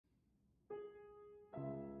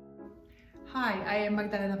Hi, I am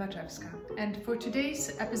Magdalena Baczewska, and for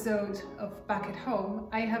today's episode of Bach at Home,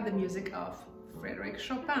 I have the music of Frédéric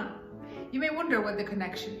Chopin. You may wonder what the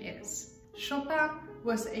connection is. Chopin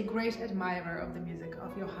was a great admirer of the music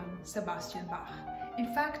of Johann Sebastian Bach.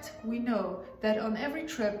 In fact, we know that on every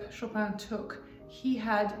trip Chopin took, he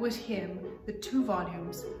had with him the 2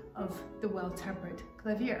 volumes of the Well-Tempered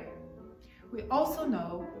Clavier. We also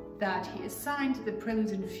know that he assigned the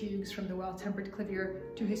preludes and fugues from the Well-Tempered Clavier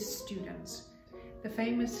to his students. The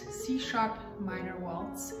famous C-sharp minor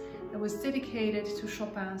waltz that was dedicated to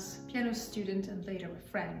Chopin's piano student and later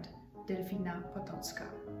friend, Delfina Potocka.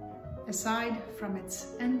 Aside from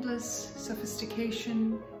its endless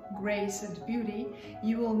sophistication, grace and beauty,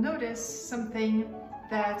 you will notice something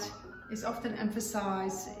that is often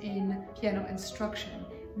emphasized in piano instruction,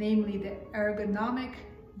 namely the ergonomic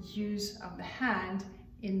use of the hand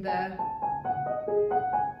in the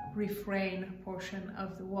refrain portion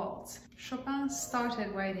of the waltz. Chopin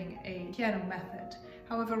started writing a piano method.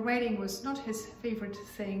 However, writing was not his favorite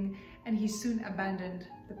thing and he soon abandoned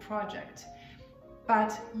the project.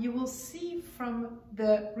 But you will see from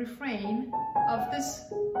the refrain of this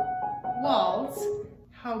waltz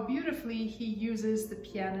how beautifully he uses the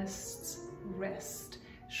pianist's wrist.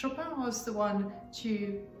 Chopin was the one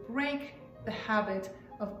to break the habit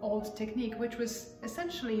of old technique, which was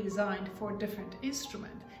essentially designed for a different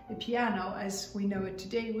instrument. The piano, as we know it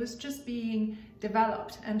today, was just being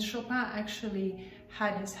developed, and Chopin actually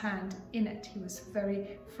had his hand in it. He was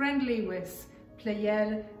very friendly with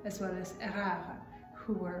Pleyel as well as Erard,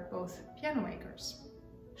 who were both piano makers.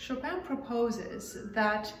 Chopin proposes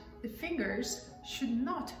that the fingers should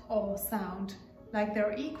not all sound like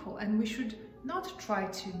they're equal, and we should not try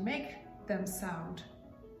to make them sound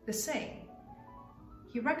the same.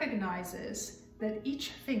 He recognizes that each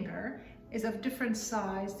finger is of different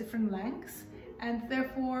size, different length, and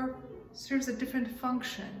therefore serves a different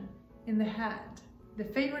function in the hand. The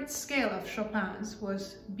favorite scale of Chopin's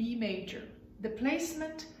was B major. The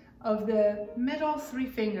placement of the middle 3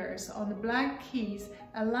 fingers on the blank keys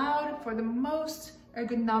allowed for the most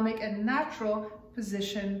ergonomic and natural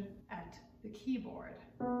position at the keyboard.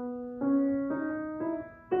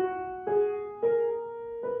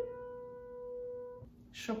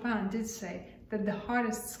 Chopin did say that the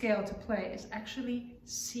hardest scale to play is actually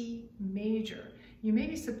C major. You may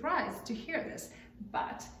be surprised to hear this,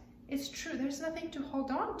 but it's true, there's nothing to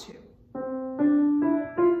hold on to.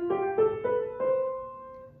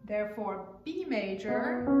 Therefore, B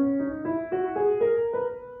major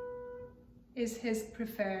is his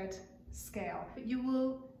preferred scale. You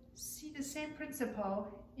will see the same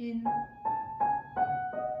principle in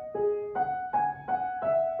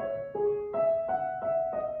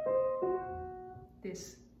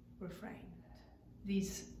this refrain.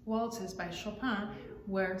 These waltzes by Chopin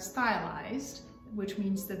were stylized, which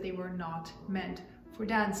means that they were not meant for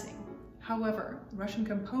dancing. However, Russian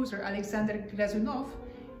composer Alexander Glazunov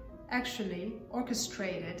actually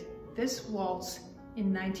orchestrated this waltz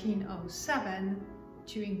in 1907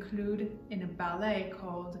 to include in a ballet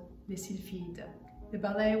called Les Sylphides. The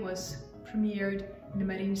ballet was premiered in the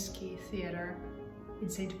Mariinsky Theater in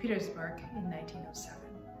St. Petersburg in 1907.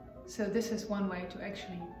 So this is one way to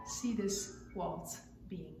actually see this waltz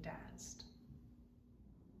being danced.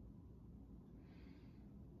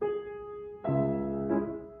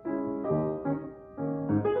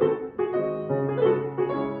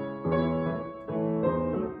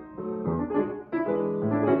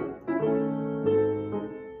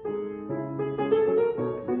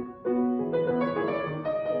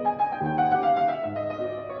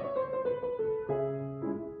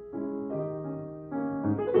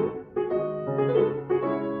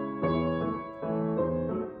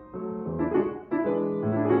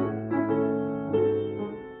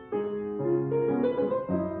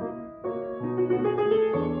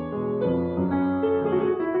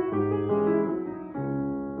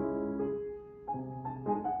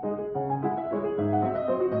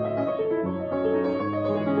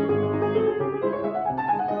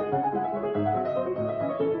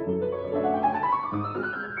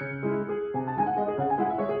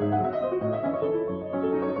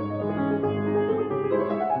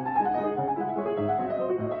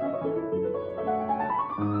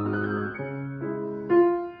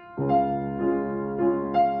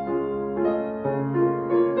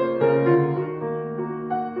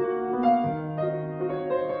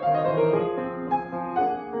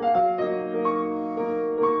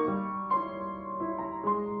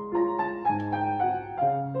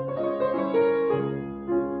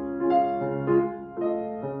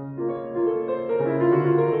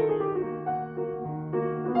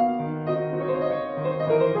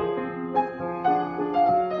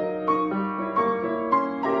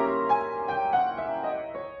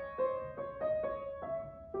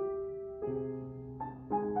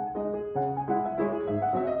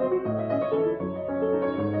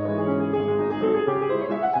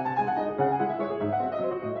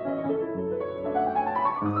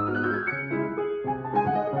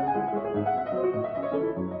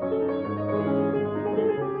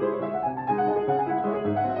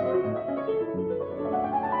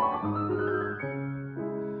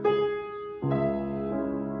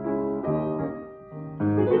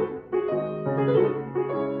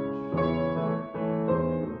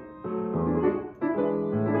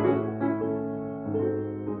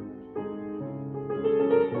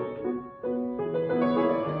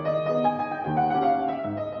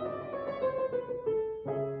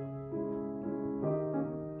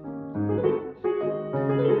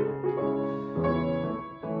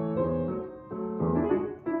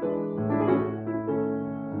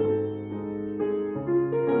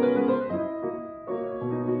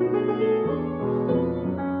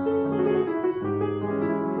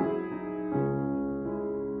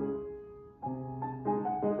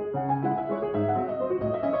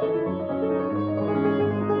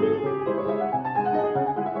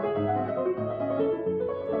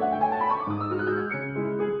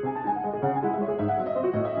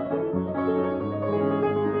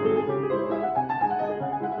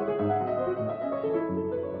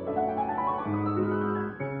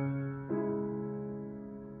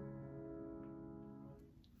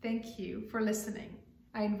 listening.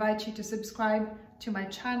 I invite you to subscribe to my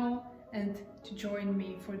channel and to join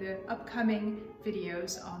me for the upcoming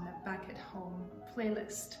videos on the Bach at Home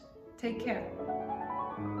playlist. Take care.